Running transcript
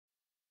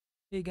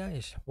Hey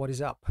guys, what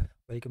is up?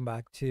 Welcome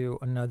back to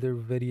another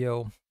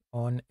video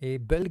on a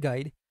build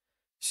guide.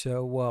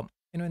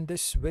 In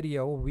this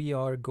video, we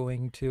are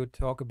going to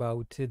talk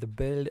about the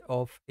build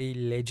of a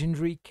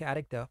legendary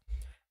character,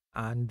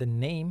 and the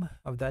name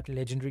of that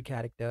legendary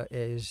character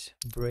is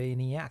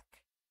Brainiac.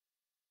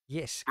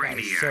 Yes, guys.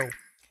 Brainiac.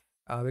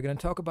 We're going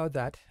to talk about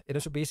that.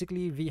 So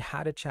basically, we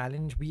had a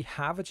challenge. We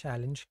have a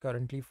challenge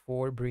currently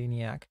for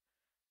Brainiac,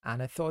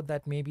 and I thought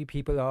that maybe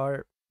people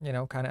are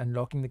kind of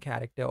unlocking the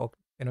character, or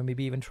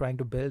maybe even trying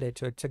to build it.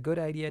 So it's a good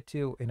idea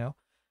to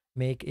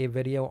make a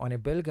video on a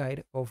build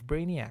guide of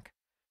Brainiac.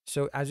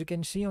 So as you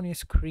can see on your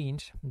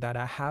screens that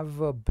I have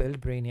built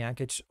Brainiac.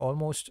 It's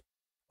almost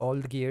all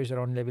the gears are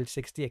on level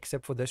 60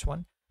 except for this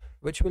one,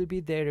 which will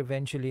be there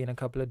eventually in a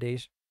couple of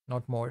days,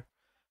 not more.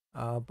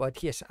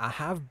 But yes, I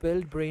have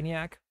built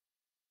Brainiac.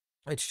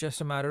 It's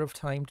just a matter of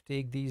time to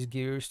take these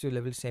gears to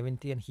level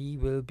 70, and he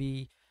will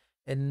be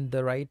in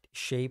the right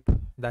shape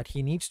that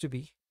he needs to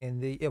be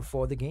in the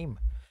for the game.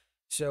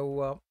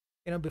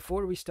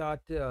 Before we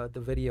start the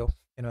video,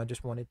 I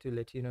just wanted to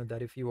let you know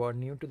that if you are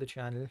new to the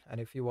channel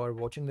and if you are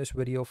watching this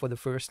video for the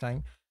first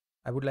time,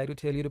 I would like to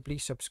tell you to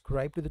please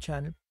subscribe to the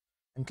channel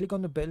and click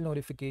on the bell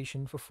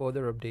notification for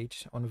further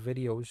updates on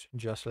videos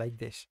just like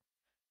this.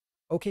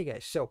 Okay,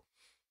 guys.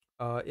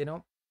 Uh, you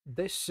know,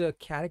 this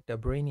character,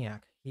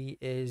 Brainiac, he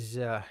is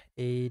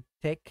a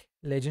tech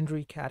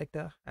legendary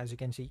character, as you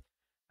can see,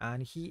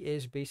 and he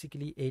is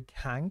basically a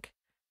tank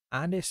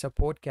and a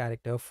support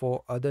character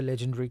for other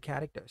legendary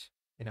characters.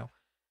 You know,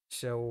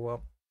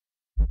 so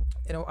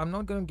I'm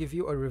not going to give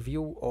you a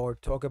review or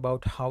talk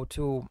about how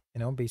to,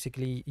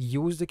 basically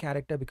use the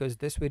character, because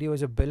this video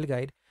is a build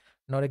guide,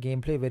 not a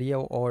gameplay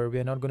video, or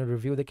we're not going to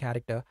review the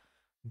character.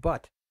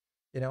 But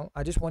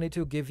I just wanted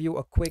to give you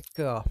a quick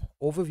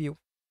overview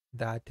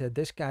that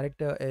this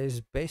character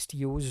is best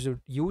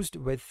used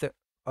with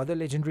other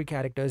legendary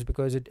characters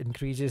because it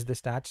increases the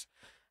stats.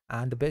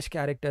 And the best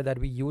character that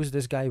we use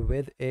this guy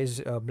with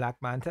is Black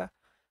Manta.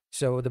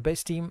 So the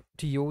best team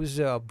to use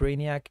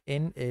Brainiac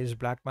in is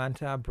Black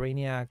Manta,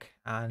 Brainiac,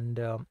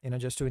 and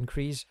just to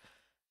increase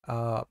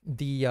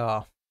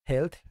the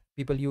health,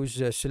 people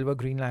use Silver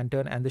Green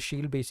Lantern, and the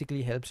shield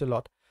basically helps a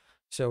lot.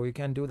 So you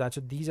can do that.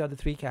 So these are the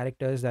three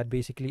characters that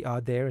basically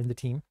are there in the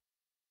team.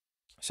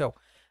 So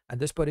at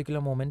this particular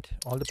moment,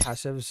 all the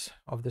passives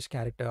of this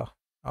character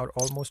are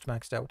almost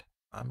maxed out.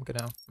 I'm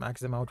gonna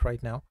max them out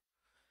right now.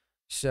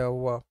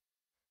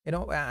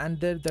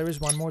 And there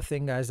is one more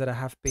thing, guys, that I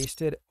have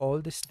pasted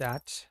all the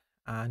stats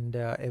and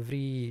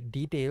every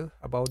detail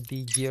about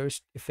the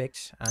gears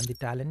effects and the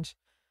talents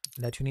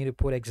that you need to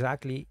put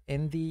exactly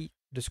in the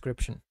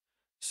description.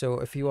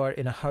 So if you are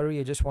in a hurry,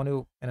 you just want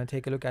to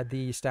take a look at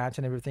the stats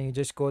and everything, you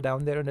just go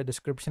down there in the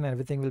description and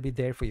everything will be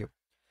there for you.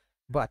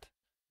 But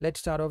let's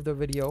start off the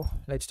video.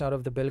 Let's start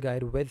off the build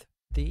guide with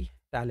the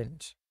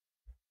talents.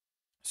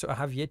 So I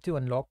have yet to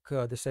unlock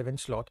the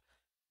 7th slot,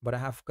 but I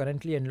have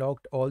currently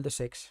unlocked all the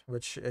 6,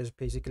 which is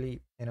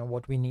basically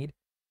what we need.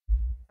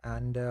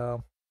 And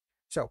the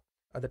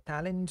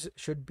talents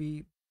should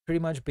be pretty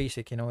much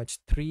basic. It's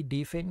 3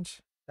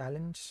 defense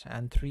talents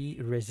and 3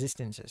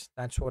 resistances.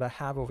 That's what I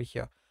have over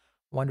here.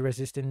 1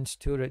 resistance,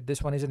 2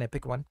 this one is an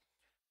epic one.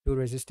 2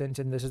 resistance,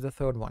 and this is the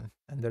third one.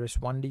 And there is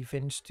 1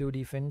 defense, 2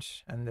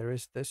 defense, and there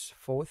is this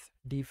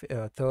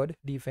third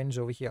defense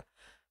over here.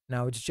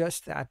 Now it's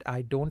just that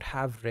I don't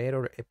have rare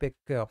or epic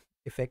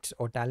effects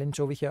or talents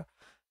over here,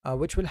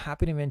 which will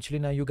happen eventually.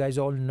 Now you guys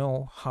all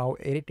know how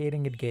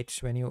irritating it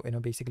gets when you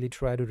basically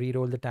try to read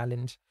all the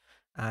talents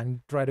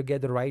and try to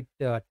get the right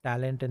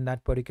talent in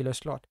that particular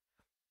slot.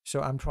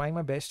 So I'm trying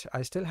my best.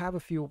 I still have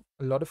a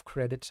lot of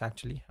credits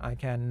actually. I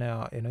can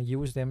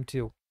use them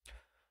to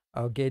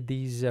get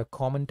these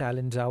common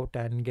talents out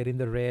and get in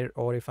the rare,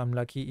 or if I'm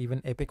lucky,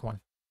 even epic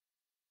one.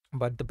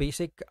 But the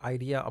basic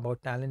idea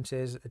about talents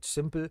is it's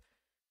simple: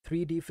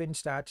 3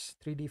 defense stats,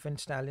 3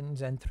 defense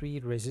talents, and 3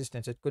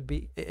 resistance.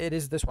 It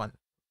is this one,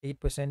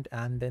 8%,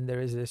 and then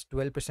there is this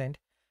 12%,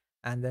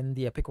 and then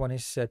the epic one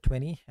is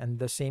 20, and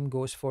the same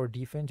goes for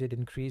defense. It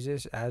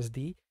increases as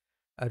the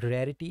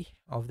rarity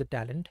of the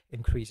talent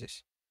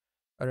increases.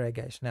 All right,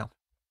 guys. Now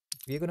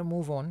we're gonna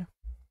move on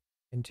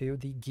into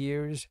the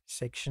gears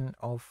section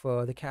of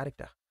the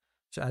character.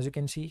 So as you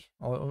can see,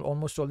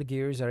 almost all the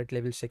gears are at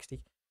level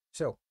 60.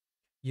 So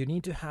you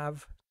need to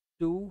have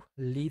 2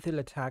 lethal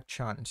attack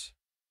chance.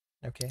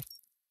 Okay,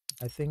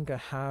 I think I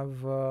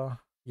have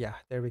yeah,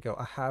 there we go.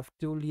 I have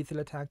 2 lethal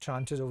attack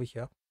chances over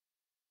here.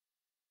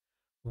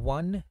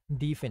 1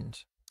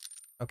 defense.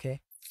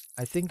 Okay,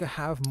 I think I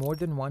have more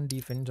than 1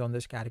 defense on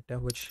this character,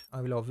 which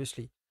I will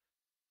obviously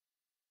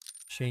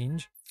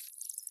change.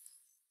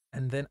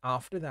 And then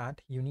after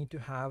that, you need to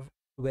have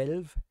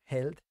 12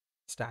 health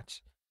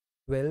stats,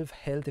 12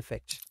 health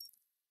effects.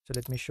 So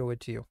let me show it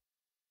to you.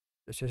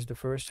 This is the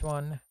first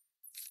one.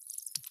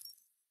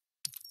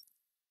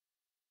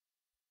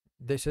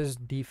 This is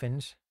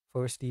defense,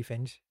 first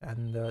defense,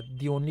 and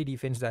the only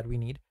defense that we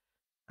need.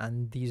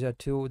 And these are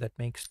 2, that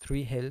makes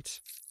 3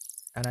 healths.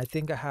 And I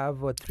think I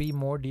have 3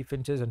 more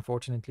defenses,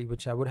 unfortunately,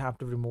 which I would have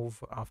to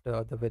remove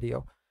after the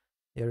video.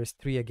 Here is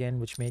 3 again,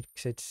 which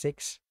makes it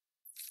 6.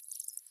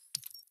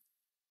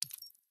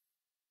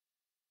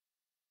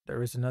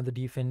 There is another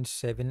defense,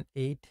 7,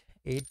 8,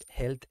 8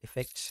 health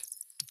effects,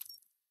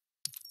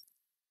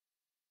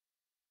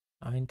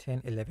 9,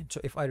 10, 11.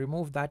 So if I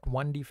remove that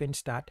one defense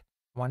stat,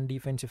 one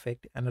defense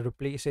effect, and I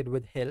replace it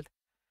with health,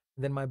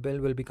 then my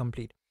build will be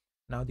complete.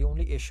 Now, the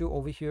only issue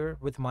over here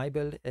with my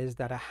build is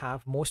that I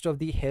have most of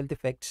the health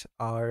effects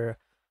are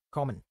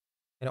common.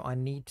 I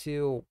need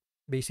to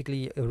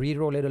basically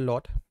re-roll it a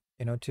lot,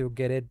 to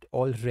get it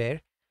all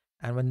rare.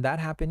 And when that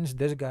happens,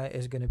 this guy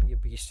is going to be a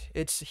beast.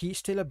 He's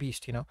still a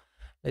beast.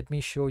 Let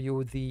me show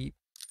you the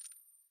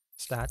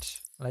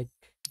stats, like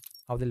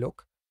how they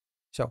look.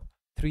 So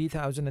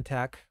 3000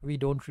 attack. We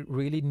don't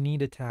really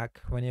need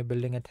attack when you're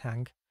building a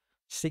tank.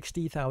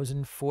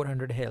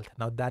 60,400 health.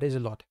 Now that is a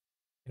lot.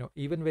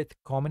 Even with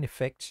common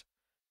effects,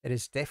 it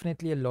is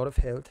definitely a lot of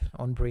health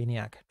on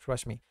Brainiac.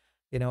 Trust me.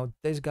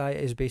 This guy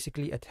is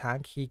basically a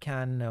tank. He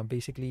can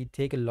basically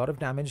take a lot of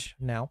damage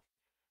now,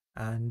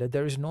 and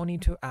there is no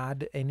need to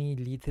add any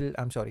lethal.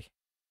 I'm sorry,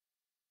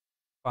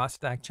 fast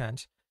attack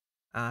chance.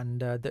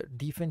 And the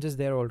defense is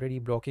there already.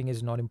 Blocking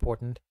is not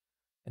important.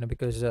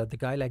 Because the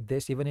guy like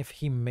this, even if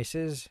he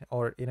misses,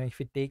 or if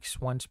he takes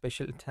one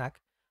special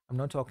attack, I'm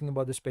not talking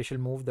about the special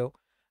move though,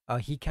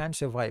 he can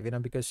survive,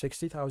 because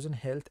 60,000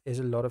 health is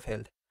a lot of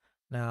health.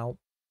 Now,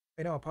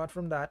 apart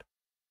from that,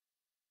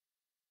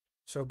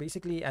 so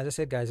basically, as I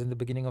said, guys, in the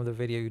beginning of the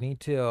video, you need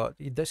to,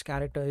 this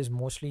character is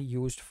mostly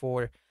used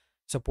for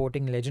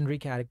supporting legendary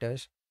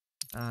characters.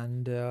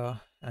 And the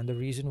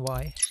reason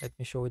why, let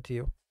me show it to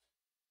you.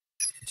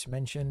 It's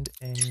mentioned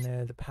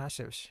in the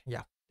passives.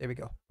 Yeah, there we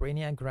go.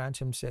 Brainiac grants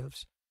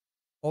himself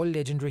all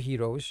legendary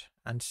heroes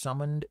and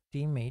summoned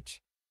teammates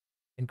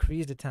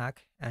increased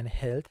attack and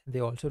health. They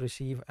also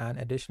receive an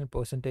additional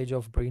percentage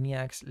of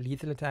Brainiac's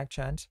lethal attack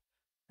chance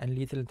and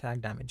lethal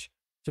attack damage.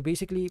 So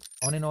basically,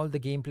 on and all, the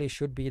gameplay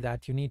should be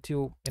that you need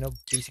to,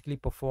 basically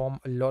perform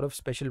a lot of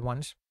special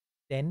ones,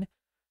 10,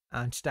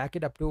 and stack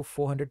it up to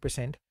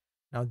 400%.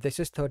 Now, this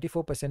is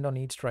 34% on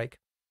each strike.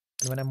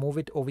 And when I move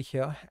it over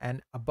here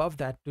and above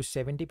that to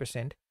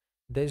 70%,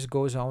 this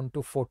goes on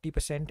to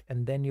 40%.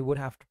 And then you would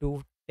have to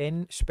do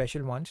 10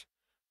 special ones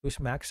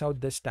to max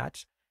out the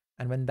stats.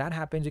 And when that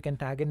happens, you can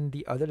tag in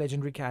the other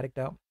legendary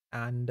character,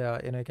 and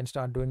you can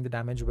start doing the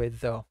damage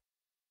with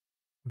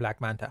Black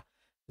Manta.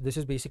 This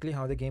is basically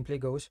how the gameplay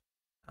goes.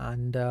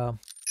 And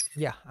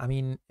yeah, I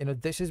mean,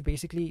 this is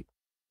basically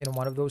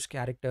one of those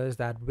characters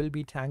that will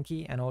be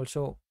tanky and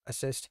also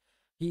assist.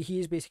 He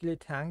is basically a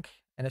tank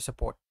and a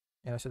support.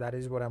 So that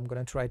is what I'm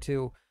gonna try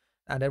to,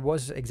 and that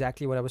was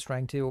exactly what I was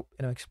trying to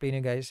explain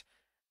you guys.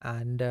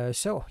 And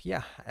so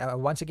yeah,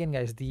 once again,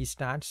 guys, the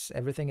stats,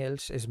 everything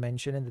else is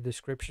mentioned in the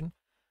description.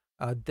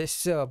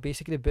 This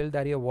basically build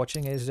that you're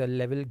watching is a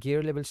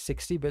gear level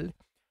 60 build,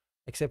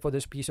 except for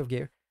this piece of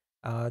gear.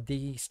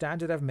 The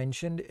stats that I've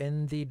mentioned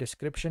in the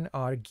description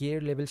are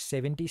gear level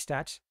 70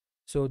 stats,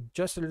 so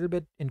just a little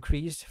bit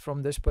increased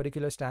from this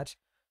particular stats.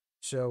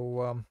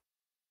 So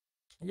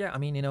yeah, I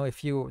mean,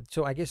 if you,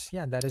 so I guess,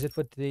 yeah, that is it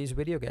for today's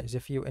video, guys.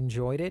 If you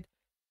enjoyed it,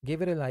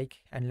 give it a like,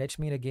 and let's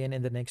meet again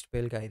in the next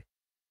build guide.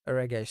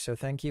 Alright, guys, so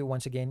thank you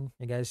once again.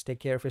 You guys take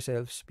care of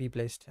yourselves, be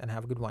blessed, and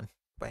have a good one.